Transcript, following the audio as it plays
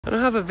I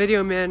don't have a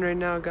video man right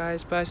now,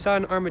 guys, but I saw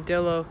an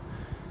armadillo.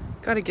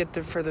 Gotta get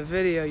there for the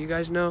video, you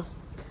guys know.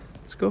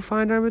 Let's go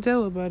find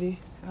armadillo, buddy.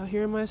 Out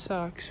here in my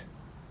socks.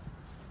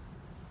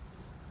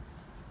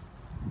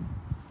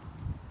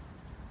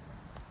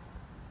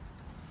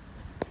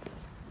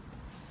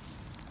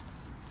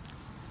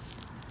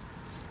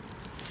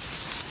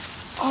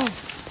 Oh!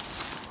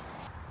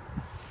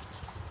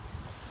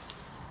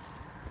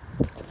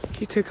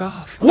 He took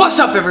off. What's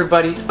up,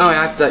 everybody? Oh, I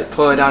have to like,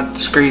 pull it out of the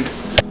screen.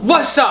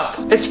 What's up?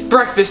 It's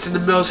breakfast in the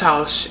Mills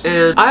house,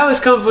 and I always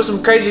come up with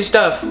some crazy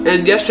stuff.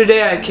 And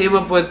yesterday I came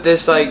up with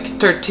this like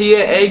tortilla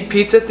egg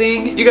pizza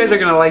thing. You guys are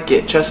gonna like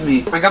it, trust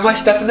me. I got my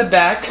stuff in the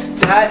back,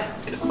 that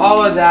and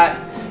all of that.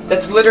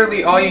 That's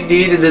literally all you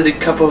need, and then a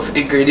couple of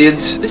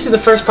ingredients. This is the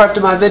first part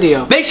of my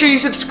video. Make sure you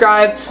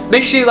subscribe,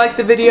 make sure you like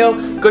the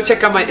video, go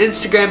check out my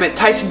Instagram at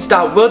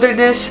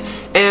tysons.wilderness,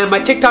 and my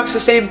TikTok's the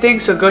same thing,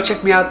 so go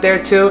check me out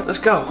there too. Let's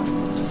go.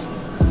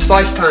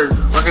 Slice time.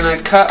 We're gonna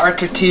cut our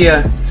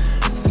tortilla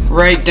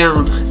right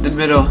down the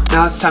middle.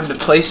 Now it's time to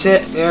place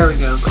it. There we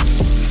go.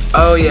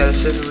 Oh yeah, the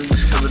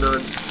sizzling's coming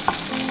on.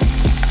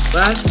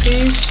 Last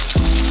piece,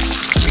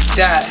 like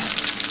that.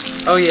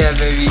 Oh yeah,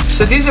 baby.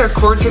 So these are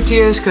corn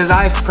tortillas because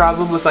I have a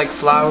problem with like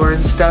flour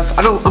and stuff.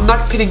 I'm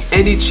not putting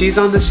any cheese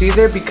on this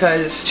either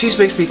because cheese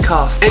makes me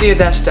cough. Any of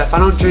that stuff. I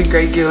don't drink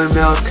regular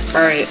milk.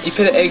 All right, you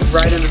put an egg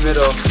right in the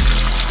middle.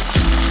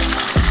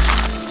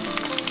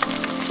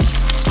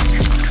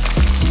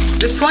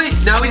 At this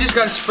point, now we just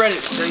gotta spread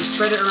it. So you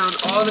spread it around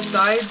all the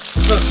sides.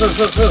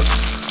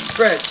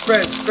 Spread,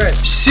 spread, spread.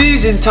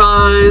 Season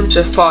time.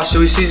 Chef Paul, should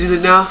we season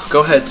it now?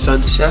 Go ahead,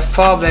 son. Chef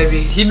Paul, baby.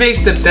 He makes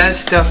the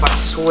best stuff, I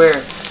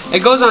swear.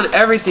 It goes on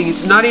everything.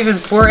 It's not even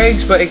for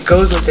eggs, but it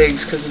goes with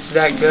eggs because it's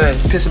that good.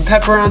 Put some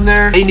pepper on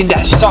there. And you need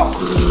that salt.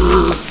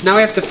 Now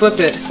we have to flip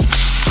it.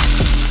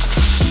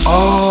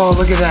 Oh,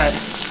 look at that.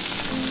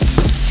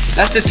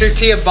 That's the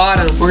tortilla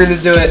bottom. We're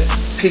gonna do it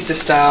pizza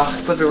style.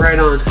 Flip it right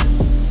on.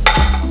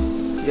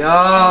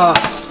 Yeah.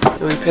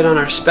 And we put on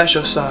our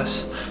special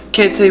sauce.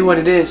 Can't tell you what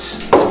it is.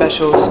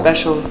 Special,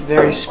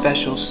 very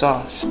special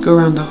sauce. Go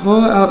around the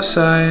whole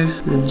outside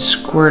and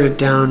squirt it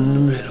down in the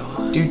middle.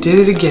 You did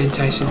it again,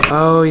 Tyson.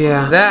 Oh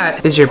yeah.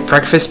 That is your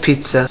breakfast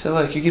pizza. So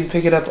look, you can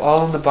pick it up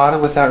all on the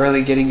bottom without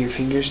really getting your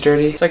fingers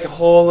dirty. It's like a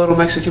whole little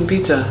Mexican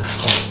pizza.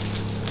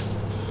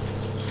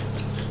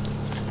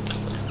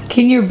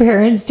 Can your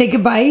parents take a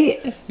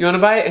bite? You want a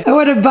bite? I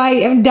want a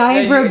bite. I'm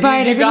dying for a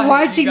bite. I've been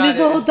watching this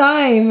whole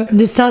time.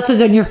 The sauces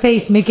on your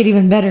face make it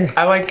even better.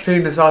 I like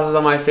putting the sauces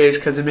on my face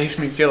because it makes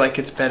me feel like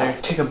it's better.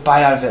 Take a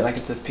bite out of it like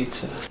it's a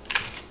pizza.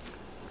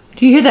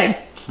 Do you hear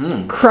that?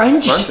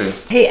 Crunch?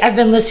 Crunchy. Hey, I've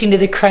been listening to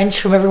the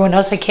crunch from everyone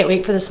else. I can't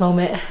wait for this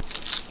moment.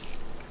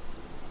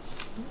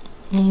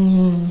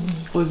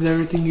 Was it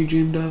everything you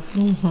dreamed of?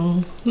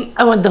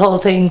 I want the whole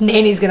thing.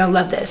 Nanny's gonna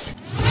love this.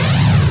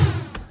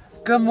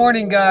 Good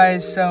morning,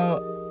 guys.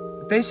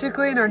 So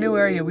basically in our new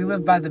area, we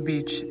live by the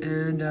beach,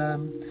 and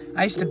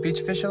I used to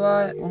beach fish a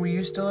lot when we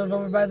used to live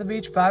over by the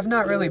beach, but I've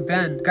not really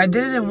been. I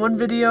did it in one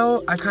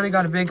video. I kind of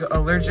got a big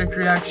allergic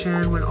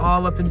reaction, went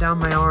all up and down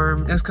my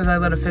arm. It's because I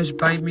let a fish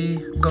bite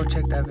me. Go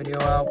check that video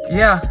out.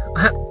 Yeah,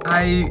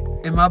 I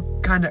am up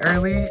kind of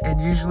early,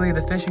 and usually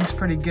the fishing's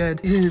pretty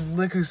good.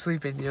 Look who's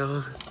sleeping,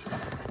 yo.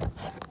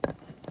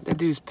 That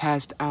dude's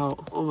passed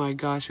out. Oh my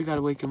gosh, we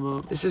gotta wake him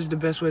up. This is the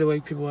best way to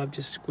wake people up,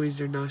 just squeeze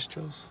their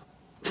nostrils.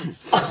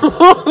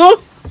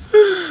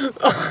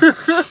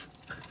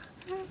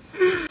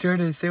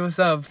 Jordan, say what's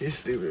up. You're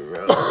stupid,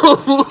 bro.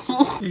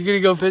 You gonna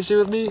go fishing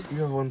with me?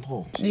 You have one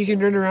pole. You can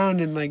run around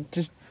and like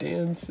just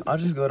dance. I'll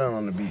just go down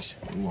on the beach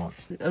and walk.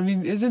 I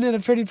mean, isn't it a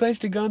pretty place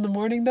to go in the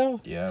morning though?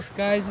 Yeah.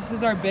 Guys, this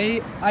is our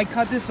bait. I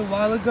caught this a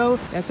while ago.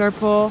 That's our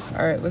pole.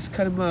 All right, let's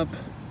cut him up.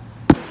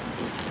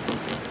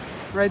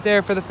 Right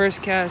there for the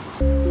first cast.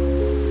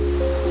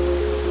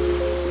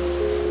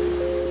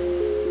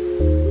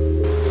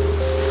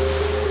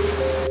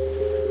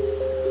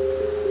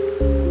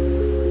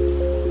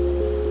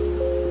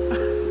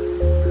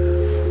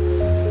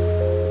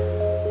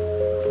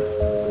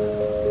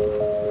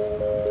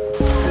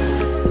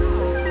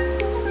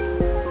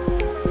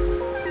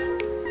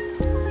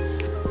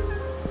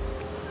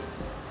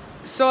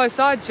 So I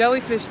saw a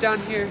jellyfish down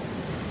here.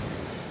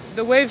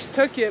 The waves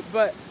took it,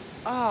 but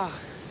I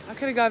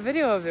could have got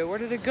video of it. Where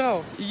did it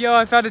go? Yo,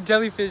 I found a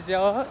jellyfish,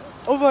 y'all.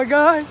 Oh my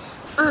gosh.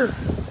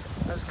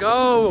 Let's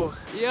go.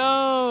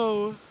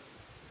 Yo,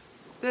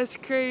 that's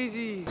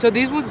crazy. So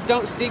these ones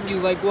don't sting you,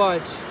 like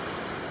watch.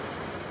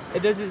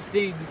 It doesn't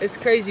sting. It's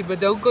crazy, but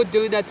don't go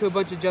doing that to a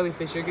bunch of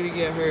jellyfish. You're gonna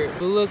get hurt.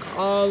 But look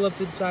all up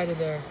inside of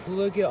there.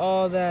 Look at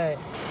all that.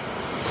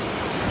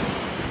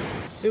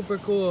 Super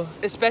cool.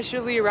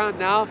 Especially around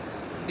now.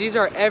 These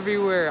are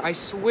everywhere. I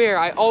swear,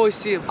 I always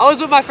see them. I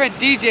was with my friend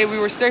DJ, we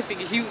were surfing.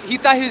 He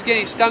thought he was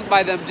getting stung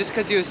by them just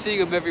because he was seeing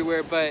them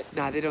everywhere, but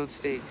nah, they don't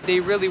sting. They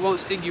really won't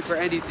sting you for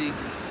anything.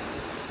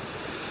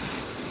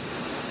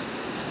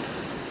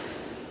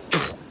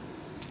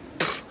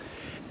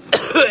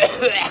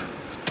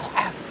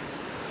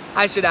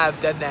 I should have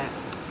done that.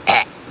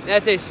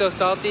 That tastes so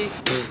salty.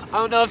 I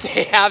don't know if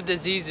they have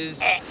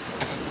diseases. All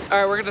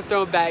right, we're gonna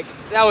throw them back.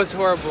 That was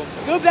horrible.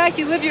 Go back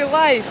and live your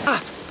life.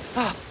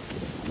 All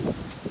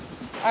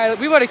right,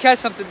 we want to catch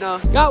something now.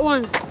 Got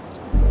one.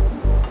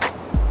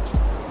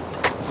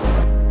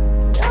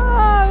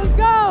 Oh, let's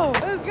go.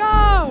 Let's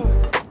go.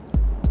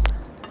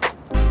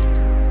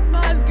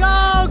 Let's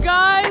go,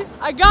 guys.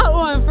 I got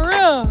one, for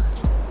real.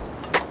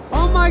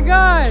 Oh my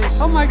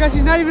gosh. Oh my gosh,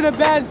 he's not even a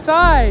bad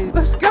size.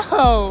 Let's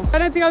go. I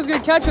didn't think I was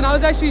gonna catch one. I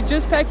was actually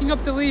just packing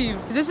up to leave.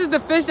 This is the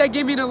fish that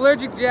gave me an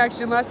allergic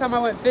reaction last time I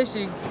went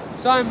fishing.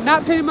 So I'm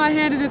not putting my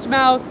hand in its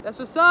mouth. That's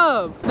what's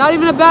up. Not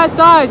even a bad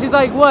size. He's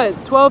like,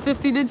 what, 12,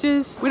 15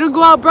 inches? We don't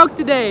go out broke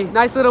today.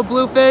 Nice little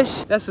blue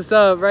fish. That's what's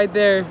up right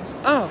there.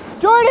 Oh,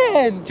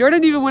 Jordan!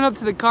 Jordan even went up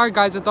to the car,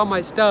 guys, with all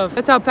my stuff.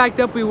 That's how packed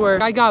up we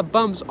were. I got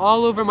bumps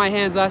all over my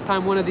hands last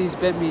time one of these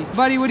bit me.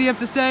 Buddy, what do you have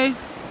to say?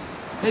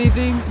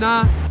 Anything?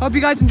 Nah. Hope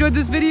you guys enjoyed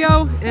this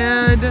video,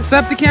 and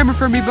slap the camera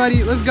for me,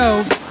 buddy. Let's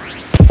go.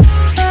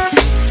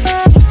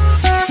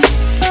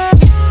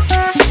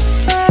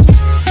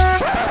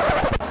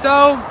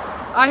 So,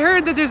 I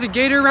heard that there's a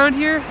gator around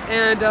here,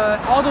 and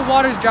all the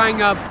water's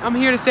drying up. I'm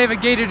here to save a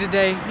gator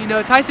today. You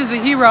know, Tyson's a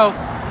hero.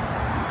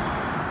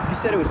 You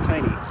said it was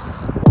tiny.